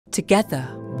Together,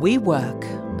 we work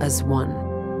as one.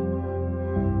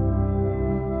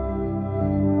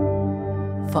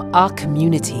 For our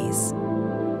communities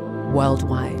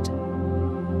worldwide.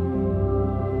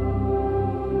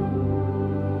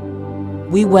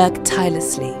 We work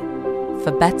tirelessly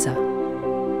for better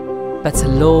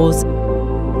laws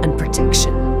and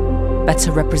protection,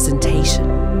 better representation,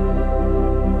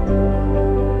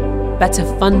 better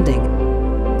funding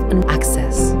and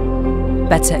access,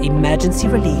 better emergency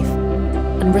relief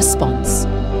and response,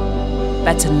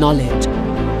 better knowledge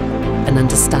and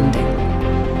understanding.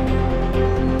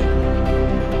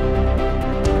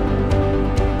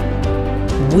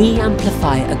 We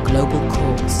amplify a global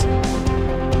cause.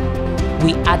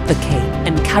 We advocate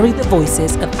and carry the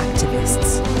voices of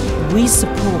activists. We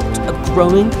support a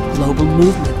growing global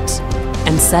movement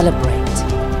and celebrate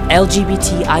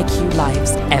LGBTIQ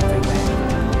lives everywhere.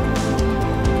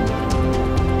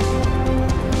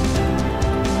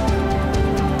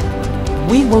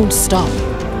 We won't stop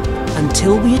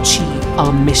until we achieve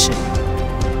our mission: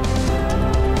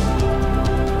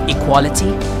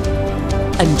 equality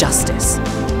and justice.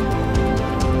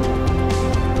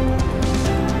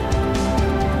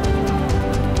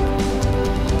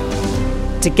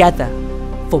 Together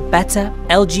for better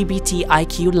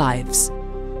LGBTIQ lives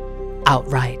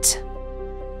outright.